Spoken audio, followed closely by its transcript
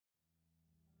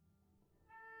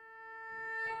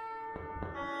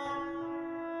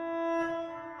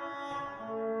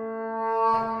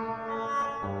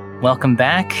Welcome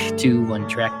back to One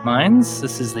Track Minds.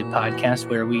 This is the podcast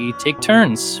where we take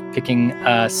turns picking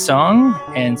a song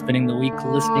and spending the week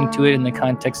listening to it in the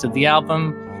context of the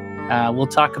album. We'll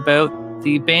talk about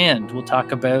the band. We'll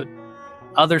talk about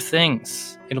other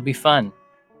things. It'll be fun.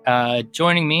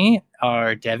 Joining me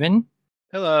are Devin.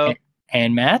 Hello.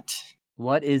 And Matt.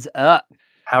 What is up?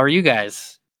 How are you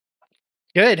guys?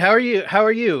 Good. How are you?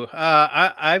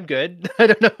 I'm good. I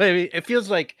don't know. I mean, it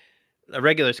feels like a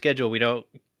regular schedule. We don't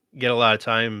get a lot of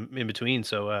time in between,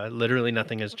 so literally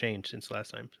nothing has changed since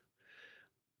last time.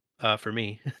 For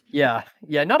me. Yeah.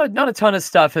 Not a ton of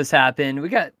stuff has happened. We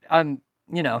got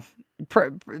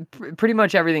pretty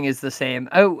much everything is the same.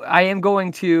 Oh, I am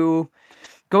going to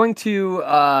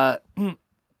a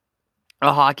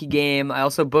hockey game. I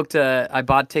also I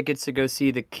bought tickets to go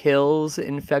see the Kills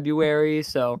in February,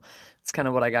 so it's kind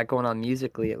of what I got going on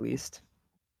musically, at least.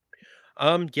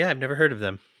 Yeah, I've never heard of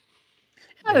them.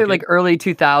 Yeah, they're like early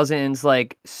 2000s,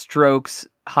 like Strokes,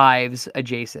 Hives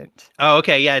adjacent. Oh,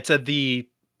 okay. Yeah, it's the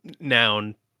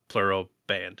noun plural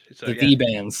band. So, the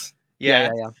bands.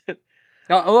 Yeah.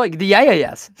 Oh, like the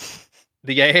yes.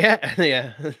 The yeah.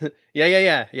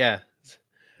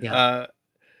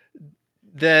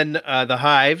 Then the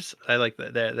Hives. I like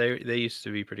that. They used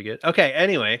to be pretty good. Okay.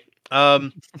 Anyway, So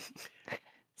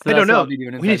I don't know. I'll be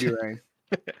doing in February.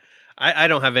 I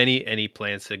don't have any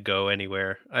plans to go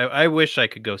anywhere. I wish I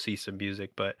could go see some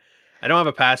music, but I don't have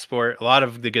a passport. A lot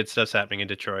of the good stuff's happening in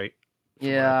Detroit.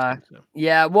 Yeah.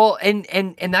 Well,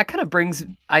 and that kind of brings.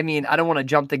 I mean, I don't want to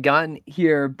jump the gun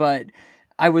here, but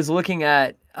I was looking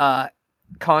at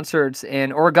concerts,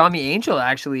 and Origami Angel,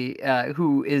 actually,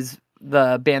 who is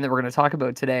the band that we're going to talk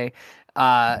about today,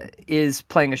 is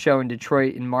playing a show in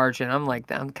Detroit in March, and I'm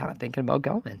kind of thinking about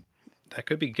going. That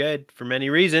could be good for many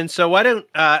reasons. So why don't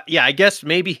I guess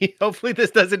maybe hopefully this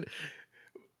doesn't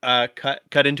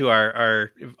cut into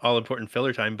our all important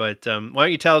filler time, but why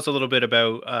don't you tell us a little bit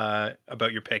about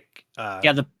your pick?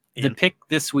 The pick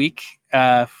this week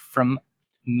from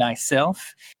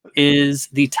myself is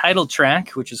the title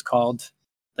track, which is called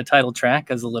the title track,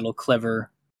 as a little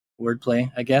clever wordplay,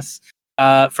 I guess,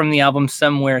 from the album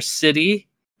Somewhere City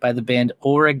by the band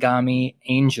Origami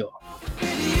Angel.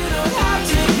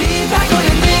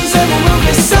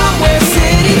 Somewhere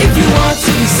City, if you want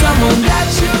to be someone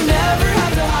that you never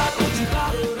have to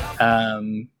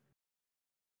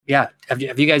hide.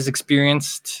 Have you guys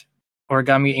experienced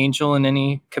Origami Angel in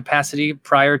any capacity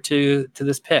prior to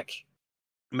this pick?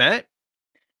 Matt?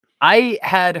 I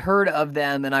had heard of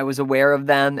them, and I was aware of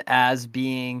them as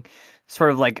being sort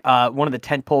of like one of the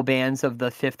tentpole bands of the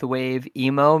fifth wave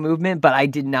emo movement, but I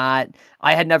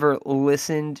had never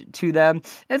listened to them.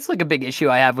 It's like a big issue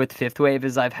I have with fifth wave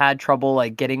is I've had trouble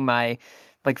like getting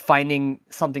finding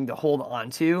something to hold on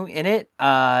to in it.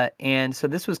 And so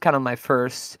this was kind of my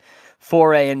first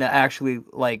foray into actually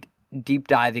like deep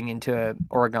diving into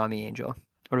Origami Angel.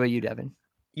 What about you, Devin?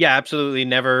 Yeah, absolutely.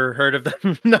 Never heard of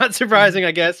them. Not surprising,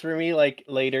 I guess, for me, like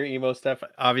later emo stuff.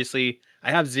 Obviously,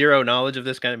 I have zero knowledge of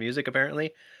this kind of music,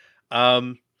 apparently.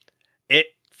 It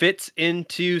fits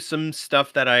into some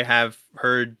stuff that I have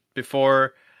heard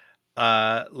before,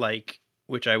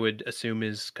 which I would assume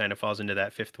is kind of falls into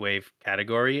that fifth wave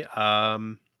category.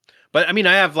 But I mean,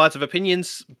 I have lots of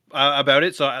opinions about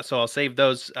it, so I'll save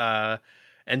those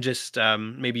and just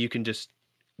maybe you can just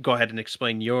go ahead and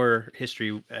explain your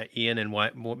history, Ian, and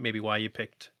why you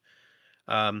picked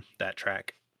that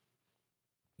track.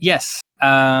 Yes,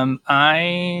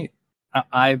 I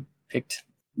picked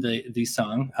the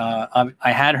song.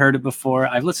 I had heard it before.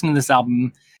 I've listened to this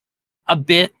album a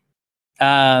bit.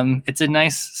 It's a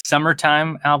nice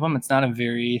summertime album. It's not a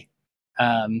very,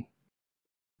 not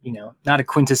a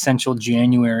quintessential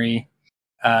January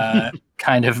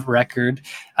kind of record.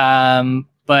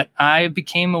 But I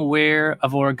became aware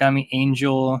of Origami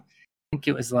Angel, I think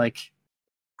it was like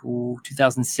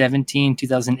 2017,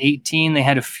 2018. They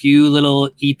had a few little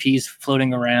EPs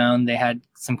floating around. They had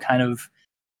some kind of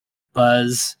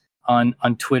buzz on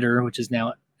Twitter, which is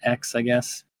now X, I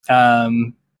guess,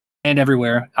 and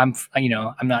everywhere. I'm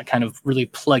not kind of really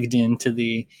plugged into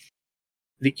the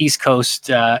East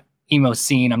Coast emo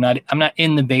scene. I'm not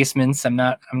in the basements. I'm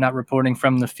not reporting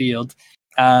from the field.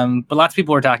 But lots of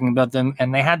people were talking about them,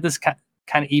 and they had this kind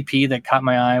of EP that caught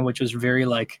my eye, which was very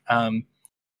like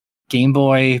Game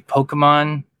Boy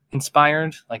Pokemon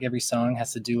inspired. Like every song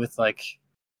has to do with like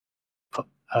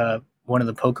one of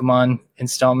the Pokemon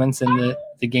installments in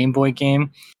the Game Boy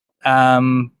game.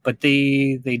 But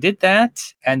they did that,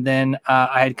 and then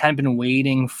I had kind of been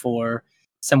waiting for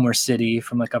Somewhere City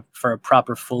for a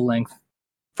proper full length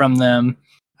from them.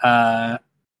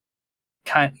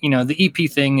 the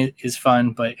EP thing is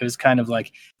fun, but it was kind of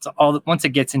like it's all once it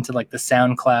gets into like the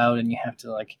SoundCloud and you have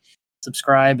to like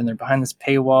subscribe and they're behind this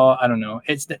paywall. I don't know.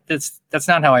 That's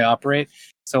not how I operate.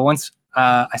 So once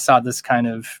I saw this kind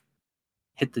of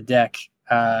hit the deck,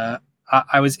 I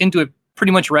was into it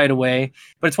pretty much right away.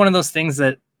 But it's one of those things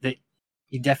that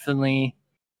you definitely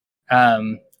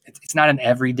it's not an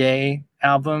everyday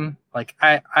album. Like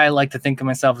I like to think of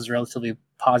myself as a relatively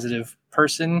positive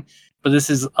person, but this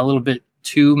is a little bit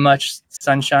too much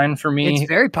sunshine for me. It's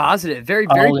very positive, very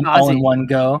all positive. in one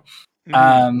go.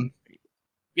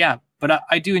 Yeah, but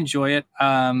I do enjoy it.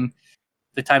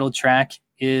 The title track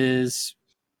is,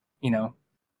 Yeah,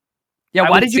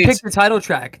 why did you pick the title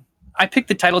track? I picked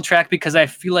the title track because I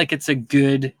feel like it's a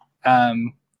good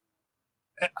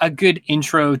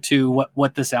intro to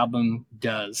what this album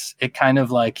does. It kind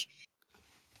of like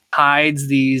hides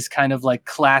these kind of like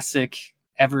classic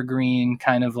evergreen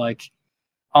kind of like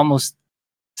almost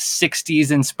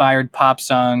 60s inspired pop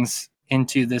songs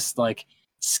into this like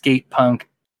skate punk,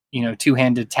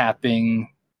 two-handed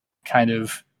tapping kind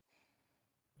of,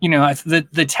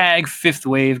 the tag fifth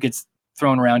wave gets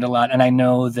thrown around a lot. And I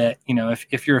know that,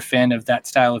 if you're a fan of that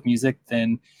style of music,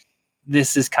 then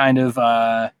this is kind of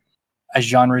a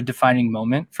genre defining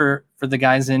moment for the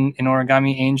guys in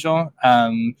Origami Angel.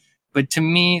 But to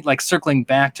me, like circling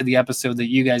back to the episode that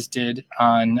you guys did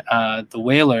on the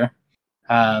Whaler,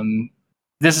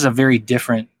 this is a very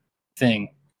different thing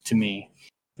to me.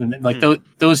 Like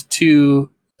those two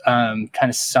kind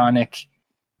of sonic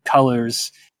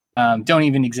colors don't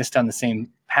even exist on the same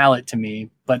palette to me,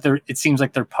 but it seems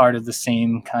like they're part of the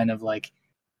same kind of like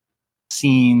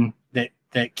scene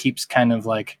that keeps kind of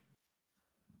like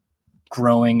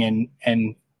growing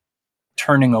and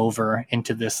turning over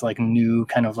into this like new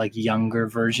kind of like younger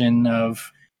version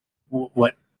of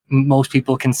what most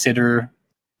people consider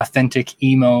authentic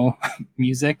emo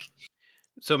music.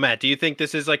 So Matt, do you think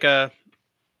this is like an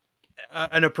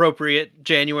appropriate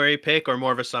January pick or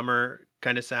more of a summer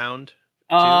kind of sound?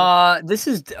 This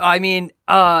is, I mean,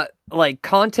 like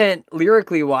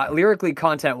lyrically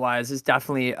content wise is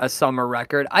definitely a summer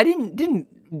record. I didn't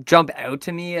jump out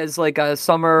to me as like a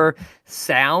summer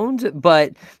sound,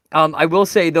 but I will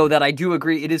say though that I do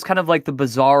agree it is kind of like the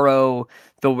Bizarro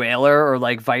the Whaler, or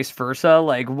like vice versa.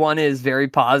 Like one is very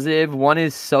positive, one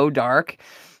is so dark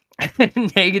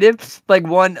and negative. Like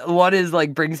one is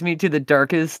like brings me to the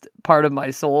darkest part of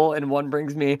my soul, and one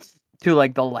brings me to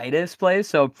like the lightest place.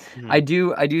 So I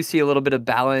do see a little bit of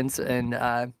balance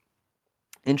and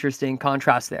interesting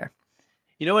contrast there.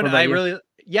 You know what?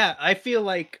 I feel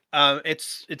like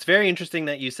it's very interesting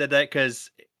that you said that,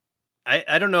 because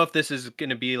I don't know if this is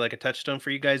going to be like a touchstone for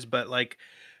you guys, but like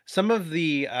some of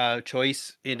the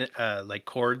choice in like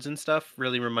chords and stuff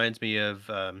really reminds me of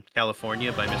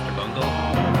California by Mr. Bungle.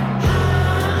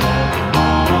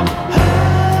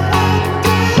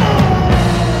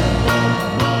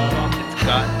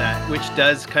 Got that, which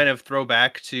does kind of throw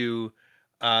back to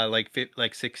like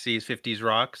 60s 50s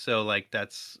rock. So like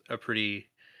that's a pretty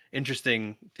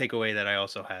interesting takeaway that I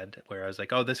also had, where I was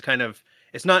like, oh, this kind of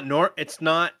it's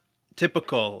not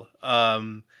typical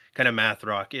kind of math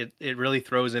rock. It really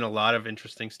throws in a lot of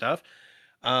interesting stuff.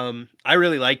 I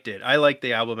really liked it. I liked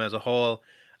the album as a whole.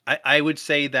 I would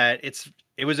say that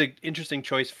it was an interesting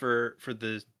choice for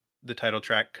the title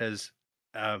track, because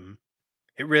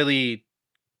it really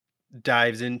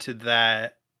dives into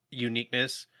that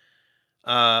uniqueness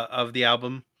of the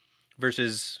album,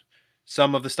 versus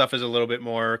some of the stuff is a little bit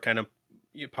more kind of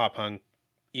pop punk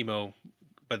emo,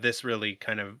 but this really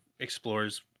kind of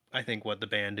explores, I think, what the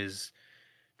band is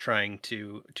trying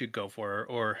to go for,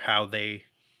 or how they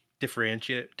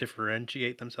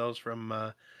differentiate themselves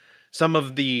from some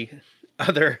of the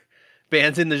other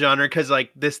bands in the genre. Because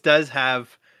like this does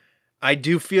have, I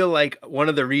do feel like one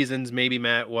of the reasons, maybe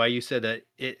Matt, why you said that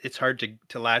it's hard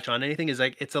to latch on anything is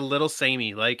like it's a little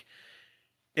samey. Like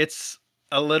it's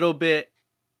a little bit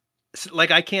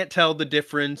like I can't tell the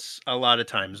difference a lot of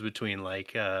times between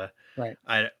like Right.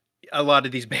 A lot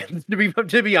of these bands,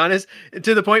 to be honest,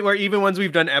 to the point where even ones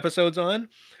we've done episodes on,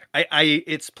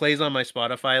 it's plays on my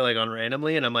Spotify like on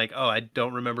randomly, and I'm like, oh, I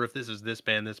don't remember if this is this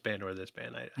band, or this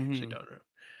band. I actually don't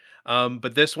know.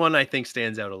 But this one I think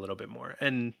stands out a little bit more,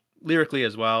 and lyrically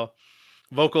as well,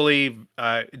 vocally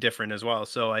different as well.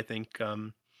 So I think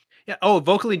yeah. Oh,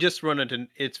 vocally just run it, and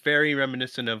it's very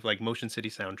reminiscent of like Motion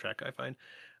City soundtrack, I find.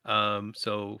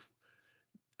 So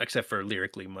except for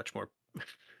lyrically much more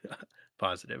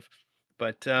positive.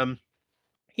 But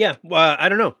yeah, well, I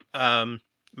don't know.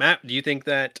 Matt, do you think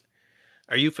that,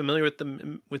 are you familiar with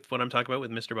what I'm talking about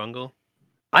with Mr. Bungle?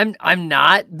 I'm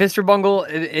not. Mr. Bungle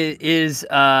is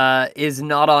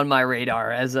not on my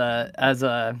radar as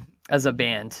a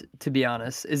band, to be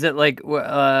honest. Is it like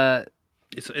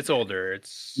It's older.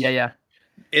 yeah.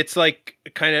 It's like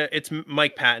it's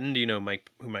Mike Patton. Do you know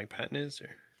who Mike Patton is? Or?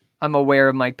 I'm aware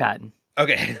of Mike Patton.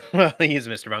 Okay, well, he's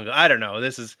Mr. Bungle. I don't know.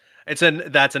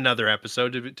 That's another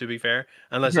episode to be fair.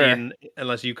 Unless Sure.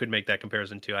 unless you could make that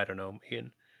comparison too. I don't know,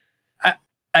 Ian.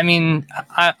 I mean,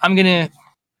 I'm gonna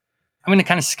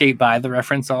kind of skate by the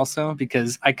reference also,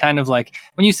 because I kind of like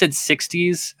when you said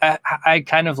 60s, I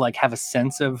kind of like have a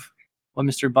sense of what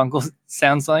Mr. Bungle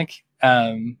sounds like.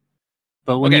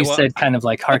 But when you said kind of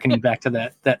like harkening back to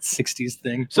that 60s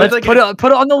thing, so let's put it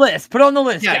on the list. Put it on the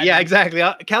list. Yeah, guys. yeah, exactly.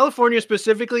 California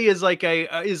specifically is like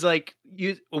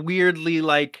weirdly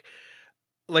like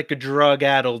a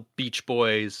drug-addled Beach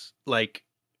Boys like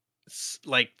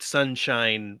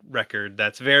Sunshine record.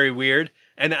 That's very weird.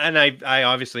 And I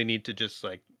obviously need to just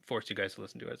like force you guys to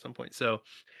listen to it at some point. So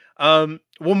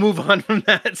we'll move on from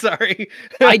that. Sorry.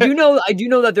 I do know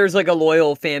that there's like a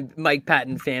loyal Mike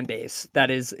Patton fan base that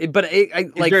is, but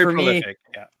like very for prolific. me,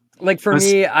 Yeah. like for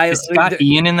is me, Scott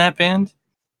Ian in that band?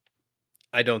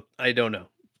 I don't know.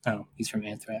 Oh, he's from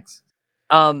Anthrax.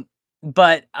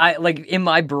 But I like in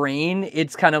my brain,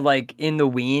 it's kind of like in the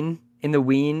Ween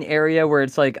area where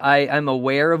it's like I'm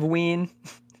aware of Ween,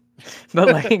 but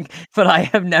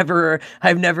I've never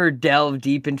delved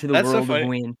deep into the world of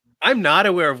Ween. I'm not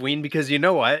aware of Ween because you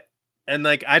know what? And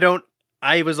like I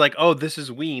was like, oh, this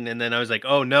is Ween, and then I was like,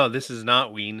 oh no, this is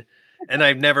not Ween, and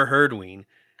I've never heard Ween.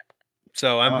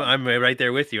 So I'm right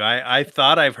there with you. I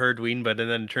thought I've heard Ween, but then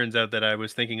it turns out that I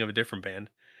was thinking of a different band.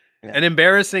 Yeah. And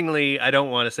embarrassingly, I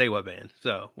don't want to say what band,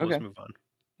 so we'll just move on.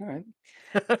 All right.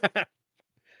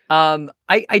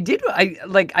 I did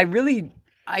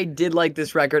like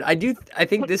this record. I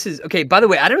think this is okay. By the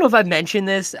way, I don't know if I've mentioned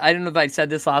this. I don't know if I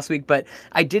said this last week, but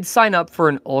I did sign up for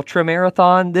an ultra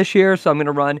marathon this year, so I'm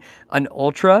gonna run an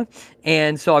ultra,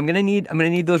 and so I'm gonna need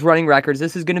those running records.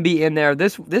 This is gonna be in there.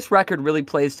 This record really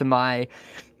plays to my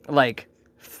my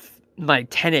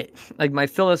tenet, like my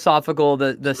philosophical,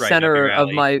 the right center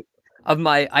of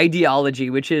my ideology,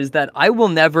 which is that I will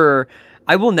never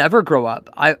grow up.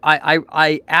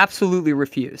 I absolutely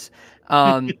refuse.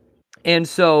 And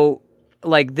so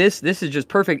like this is just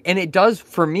perfect. And it does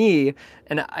for me.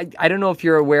 And I don't know if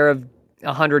you're aware of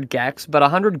 100 Gex, but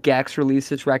 100 Gex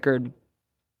released this record,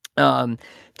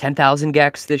 10,000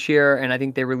 Gex this year. And I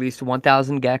think they released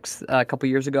 1,000 Gex a couple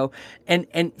years ago. And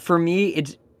for me,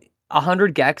 it's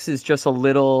 100 Gex is just a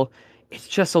little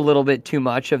bit too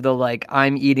much of the like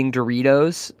I'm eating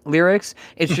Doritos lyrics.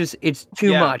 It's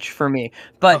too much for me.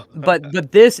 But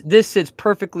this sits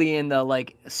perfectly in the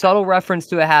like subtle reference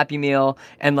to a Happy Meal,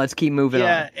 and let's keep moving on.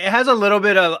 Yeah, it has a little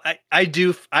bit of I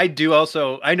do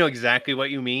also I know exactly what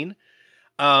you mean.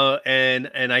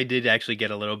 And I did actually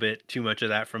get a little bit too much of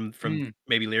that from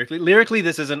maybe lyrically. Lyrically,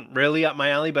 this isn't really up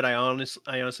my alley, but I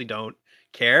honestly don't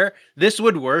care. This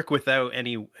would work without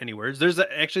any words. There's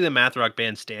actually the math rock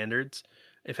band Standards,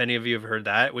 if any of you have heard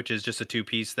that, which is just a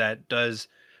 2-piece that does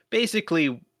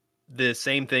basically the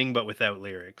same thing but without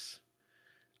lyrics.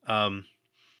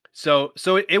 So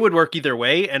it would work either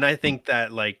way, and I think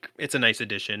that like it's a nice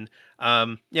addition.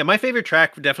 My favorite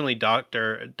track definitely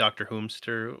Dr.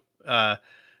 Hoomster.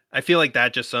 I feel like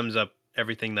that just sums up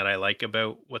everything that I like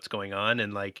about what's going on,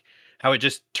 and like how it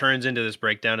just turns into this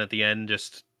breakdown at the end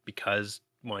just because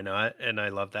why not? And I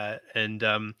love that. And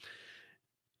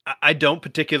I don't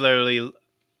particularly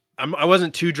I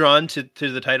wasn't too drawn to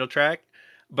the title track,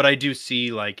 but I do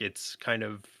see like its kind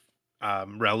of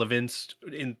relevance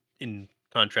in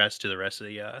contrast to the rest of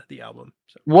the album.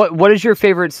 So. What is your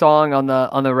favorite song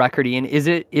on the record, Ian? Is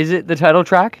it the title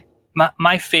track?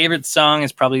 My favorite song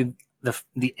is probably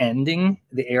the ending,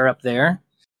 the air up there.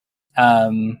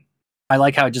 I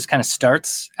like how it just kind of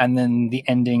starts and then the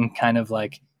ending kind of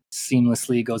like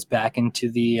seamlessly goes back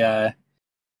into the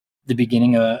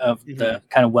beginning of the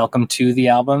kind of welcome to the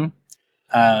album.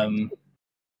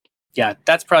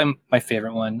 That's probably my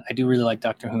favorite one. I do really like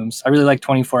Dr. Hooms. I really like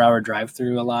 24-hour drive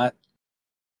through a lot.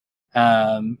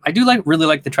 I do really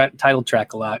like the title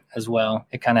track a lot as well.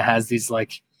 It kind of has these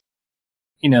like,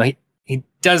 he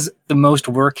does the most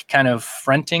work kind of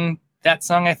fronting that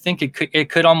song. I think it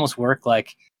could almost work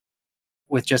like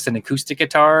with just an acoustic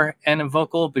guitar and a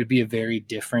vocal, but it'd be a very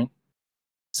different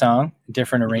song,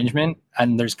 different arrangement.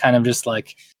 And there's kind of just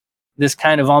like this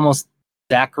kind of almost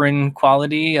saccharine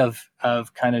quality of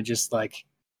kind of just like,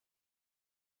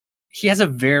 he has a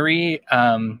very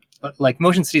like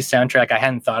Motion City soundtrack I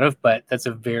hadn't thought of, but that's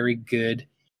a very good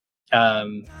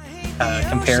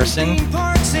comparison.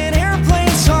 Parks and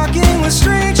airplanes talking with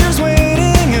strangers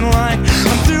waiting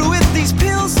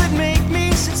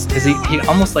he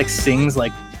almost like sings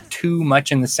like too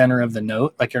much in the center of the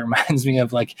note. Like it reminds me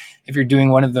of like if you're doing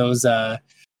one of those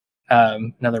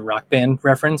another rock band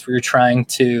reference where you're trying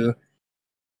to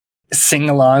sing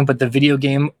along, but the video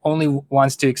game only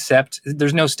wants to accept.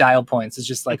 There's no style points. It's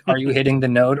just like, are you hitting the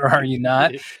note or are you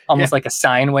not? Almost like a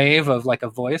sine wave of like a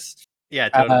voice. Yeah,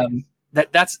 totally.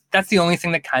 That's the only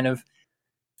thing that kind of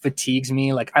fatigues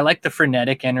me. Like I like the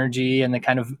frenetic energy and the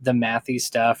kind of the mathy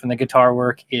stuff, and the guitar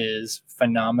work is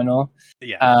phenomenal.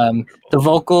 Yeah. The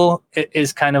vocal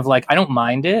is kind of like I don't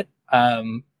mind it,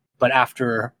 but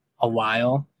after a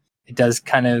while, it does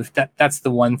kind of that's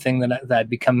the one thing that I've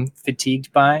become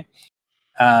fatigued by.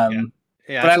 Yeah, but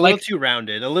it's I a little like too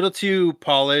rounded, a little too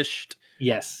polished.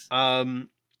 yes. And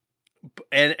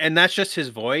that's just his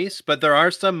voice, but there are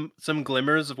some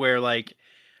glimmers where like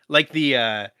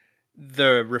the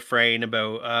refrain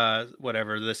about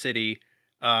whatever the city,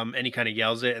 and he kind of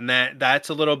yells it, and that's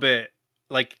a little bit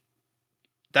like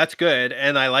that's good,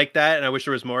 and I like that, and I wish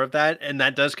there was more of that, and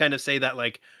that does kind of say that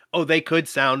like, oh, they could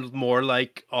sound more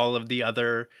like all of the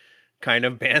other kind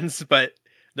of bands, but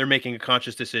they're making a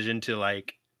conscious decision to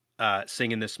like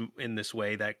sing in this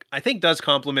way that I think does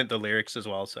complement the lyrics as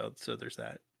well. So there's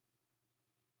that.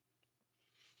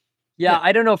 Yeah,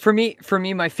 I don't know. For me,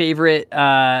 my favorite.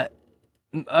 I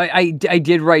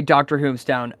did write Doctor Whom's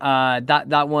down.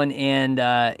 That one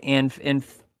and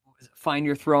Find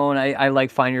Your Throne. I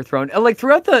like Find Your Throne. Like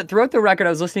throughout the record, I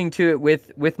was listening to it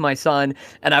with my son,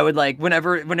 and I would like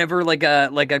whenever like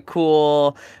a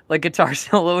cool like guitar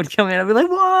solo would come in, I'd be like,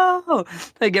 whoa!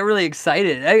 I get really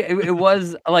excited. It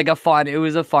was like a fun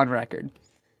record.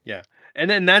 Yeah, and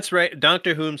then that's right.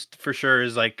 Doctor Whom's for sure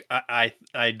is like I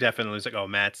definitely was like, oh,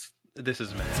 this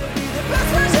is Matt's. Like, The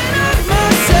best version of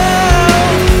myself,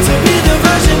 to be the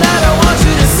version that I want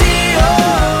you to see.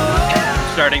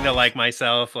 Oh. starting to like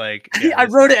myself. Like I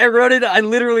wrote it. I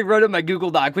literally wrote it in my Google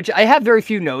Doc, which I have very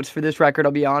few notes for this record,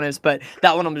 I'll be honest. But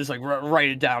that one, I'm just like write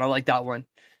it down. I like that one.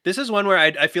 This is one where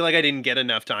I feel like I didn't get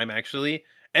enough time actually,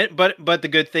 but the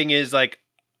good thing is like,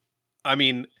 I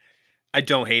mean, I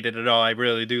don't hate it at all. I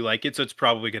really do like it, so it's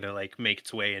probably gonna like make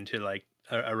its way into like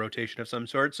a rotation of some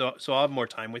sort. So I'll have more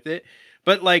time with it.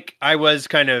 But like I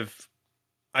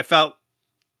felt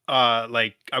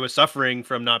like I was suffering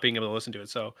from not being able to listen to it.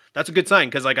 So that's a good sign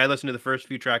because like I listened to the first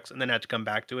few tracks and then had to come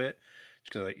back to it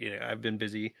because like, I've been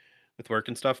busy with work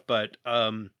and stuff. But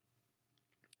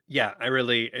yeah, it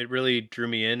really drew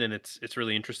me in, and it's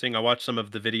really interesting. I watched some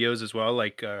of the videos as well,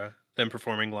 like them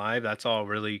performing live. That's all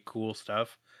really cool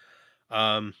stuff.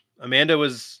 Amanda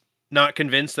was not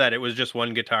convinced that it was just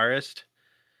one guitarist.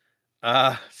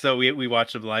 So we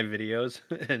watched some live videos,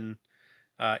 and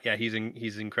yeah,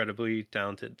 he's incredibly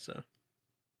talented. So,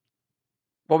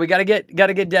 Well, we gotta get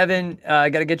Devin.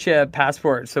 Gotta get you a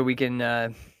passport so we can.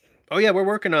 oh yeah, we're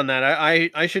working on that.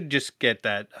 I should just get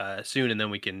that soon, and then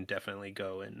we can definitely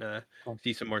go and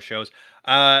see some more shows.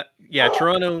 Yeah,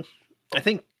 Toronto. I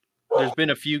think there's been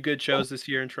a few good shows this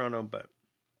year in Toronto, but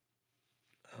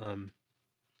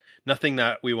nothing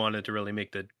that we wanted to really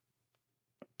make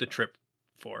the trip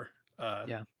for.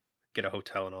 Yeah. Get a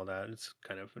hotel and all that. It's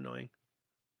kind of annoying.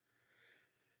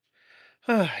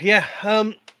 Yeah.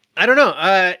 I don't know.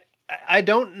 I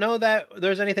don't know that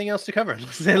there's anything else to cover.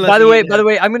 By the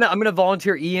way, I'm gonna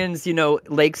volunteer Ian's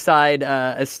Lakeside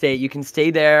estate. You can stay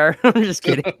there. I'm just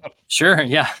kidding. Sure,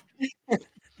 yeah.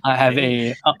 I have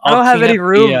I don't have any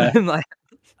room in my.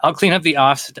 I'll clean up the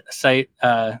off-site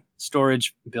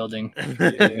storage building.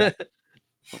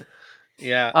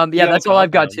 Yeah. Yeah, that's all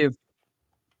I've got too.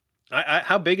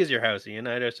 How big is your house, Ian?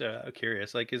 I'm just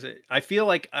curious. Like, is it? I feel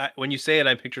like when you say it,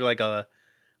 I picture like a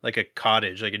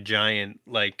cottage, like a giant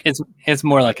like. It's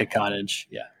more like a cottage.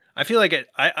 Yeah. I feel like it.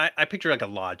 I picture like a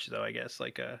lodge, though. I guess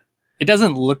like a. It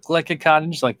doesn't look like a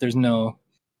cottage. Like there's no.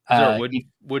 Is there a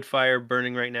wood fire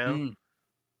burning right now?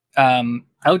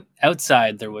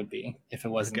 Outside there would be if it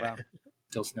wasn't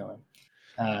still snowing.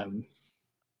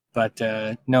 But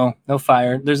no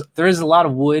fire. There is a lot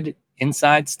of wood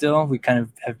inside still. We kind of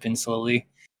have been slowly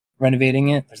renovating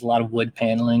it. There's a lot of wood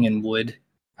paneling and wood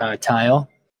tile.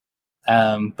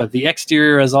 But the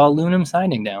exterior is all aluminum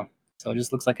siding now. So it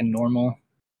just looks like a normal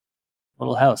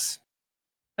little house.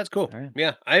 That's cool. Right.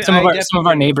 Yeah. Some of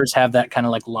our neighbors have that kind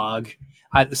of like log.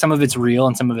 Some of it's real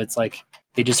and some of it's like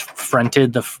they just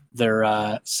fronted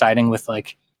their siding with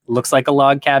like looks like a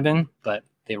log cabin, but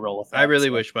they roll with that. I really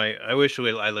wish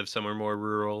I lived somewhere more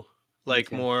rural,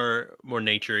 like more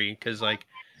naturey, because like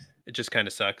it just kind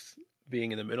of sucks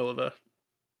being in the middle of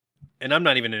and I'm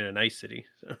not even in a nice city.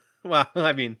 So, well,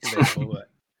 I mean,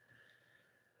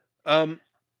 but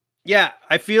yeah,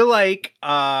 I feel like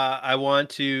I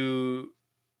want to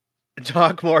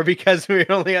talk more because we're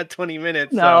only at 20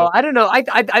 minutes. No, So I don't know.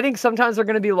 I think sometimes they're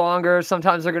going to be longer,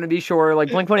 sometimes they're going to be shorter. Like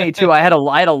Blink-182, I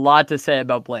had a lot to say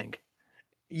about Blink.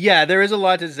 yeah, there is a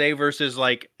lot to say versus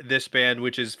like this band,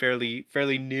 which is fairly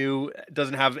new,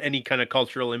 doesn't have any kind of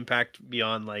cultural impact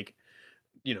beyond like,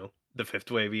 the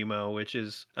fifth wave emo, which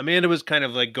is Amanda was kind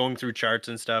of like going through charts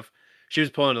and stuff. She was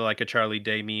pulling like a Charlie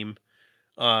Day meme,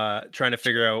 trying to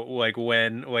figure out like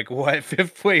when, like what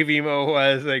fifth wave emo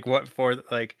was, like what fourth,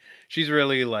 like she's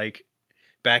really like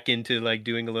back into like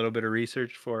doing a little bit of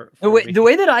research for me. The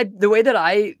way that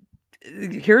I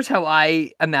here's how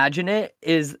I imagine it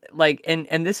is like, and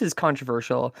this is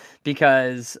controversial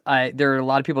because there are a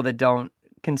lot of people that don't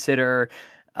consider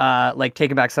like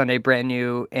Taking Back Sunday brand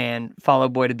new and Fall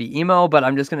Out Boy to be emo, but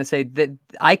I'm just gonna say that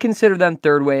I consider them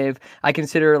third wave. I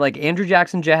consider like Andrew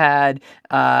Jackson Jihad,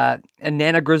 and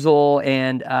Nana Grizzle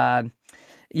and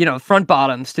Front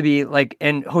Bottoms to be like,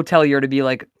 and Hotelier to be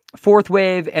like fourth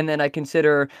wave, and then I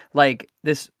consider like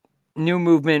this new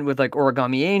movement with like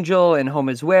Origami Angel and Home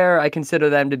Is Where, I consider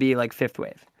them to be like fifth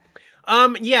wave.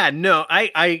 Yeah, no,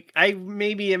 I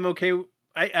maybe am okay.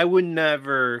 I would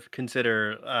never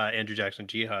consider Andrew Jackson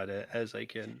Jihad as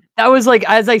like an. That was like,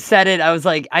 as I said it, I was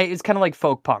like, it's kind of like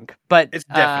folk punk, but It's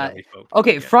definitely folk punk,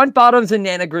 okay. yeah. Front Bottoms and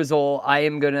Nana Grizzle, I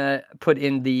am gonna put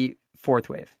in the fourth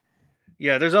wave.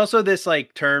 Yeah, there's also this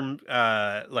like term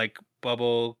like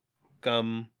bubble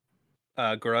gum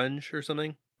grunge or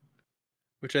something,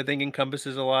 which I think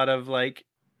encompasses a lot of like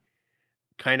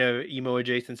kind of emo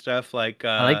adjacent stuff like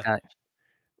I like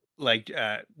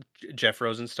that. Jeff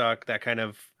Rosenstock,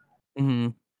 Hmm.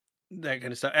 that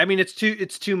kind of stuff. I mean, it's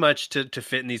too much to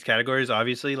fit in these categories.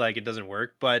 Obviously, like it doesn't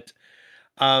work. But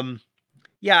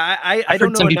yeah, I I've don't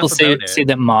heard know some enough people say about say it.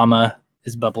 that Mama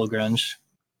is bubble grunge.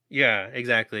 Yeah,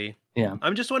 exactly. Yeah,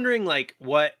 I'm just wondering, like,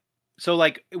 what? So,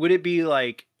 like, would it be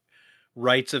like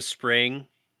Rites of Spring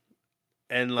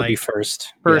and would be like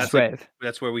first. First that's like wave,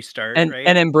 that's where we start, and right?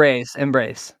 embrace.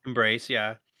 Embrace,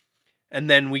 yeah, and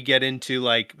then we get into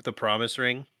like the Promise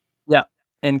Ring, Yeah,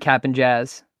 and Cap and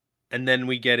Jazz. and then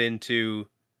we get into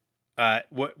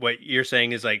what you're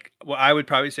saying is like, well, I would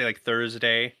probably say like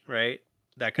Thursday, right?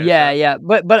 That kind of Yeah, stuff.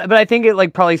 yeah, but I think it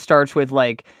like probably starts with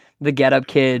like the Get Up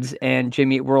Kids and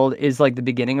Jimmy Eat World is like the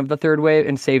beginning of the third wave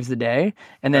and saves the day,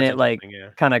 and then That's it like interesting, yeah.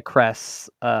 kind of crests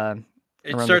It around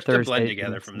the starts to blend Thursday.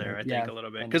 together from there, I Yeah, think, a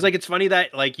little bit. I Because know. like it's funny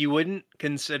that like you wouldn't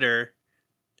consider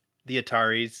the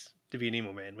Ataris to be an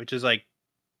emo band, which is like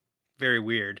very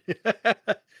weird.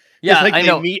 Because Yeah, like I they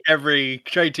know. meet every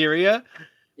criteria,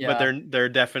 but Yeah, they're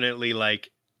definitely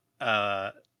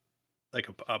uh like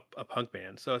a punk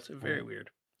band. So it's very weird.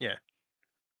 Yeah.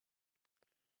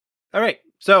 All right.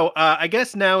 So I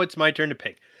guess now it's my turn to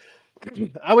pick.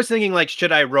 I was thinking like,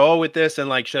 should I roll with this and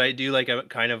like, should I do like a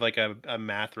kind of like a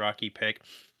math rocky pick,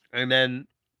 and then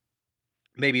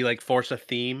maybe like force a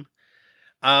theme?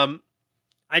 Um,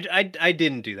 I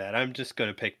didn't do that. I'm just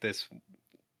gonna pick this.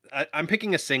 I'm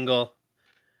picking a single.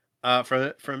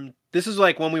 From this is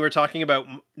like when we were talking about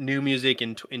new music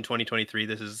in 2023.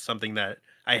 This is something that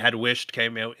I had wished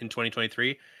came out in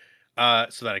 2023,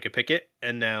 so that I could pick it.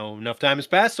 And now enough time has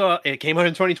passed, so it came out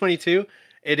in 2022.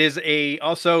 It is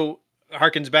also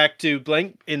harkens back to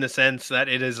Blink in the sense that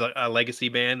it is a legacy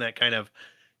band that kind of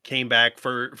came back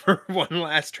for for one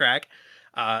last track.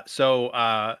 So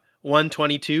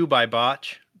 122 by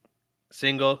Botch,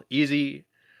 single, easy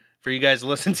for you guys to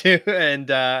listen to, and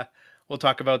we'll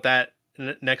talk about that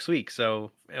next week.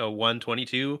 So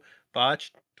 122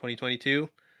 Botch 2022.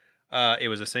 It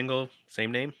was a single,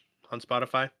 same name on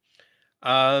Spotify.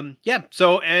 Yeah,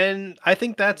 so and I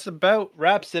think that's about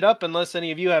wraps it up unless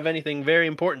any of you have anything very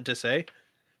important to say.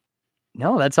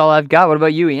 no, that's all I've got. What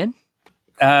about you, Ian?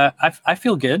 I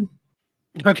feel good.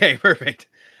 Okay, perfect.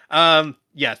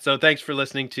 Yeah, so thanks for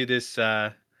listening to this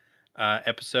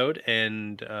episode,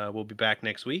 and we'll be back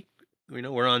next week.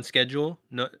 We're on schedule.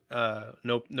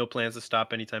 No plans to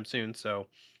stop anytime soon. So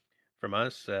from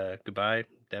us, goodbye,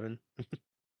 Devin.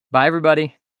 Bye,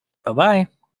 everybody. Bye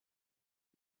bye.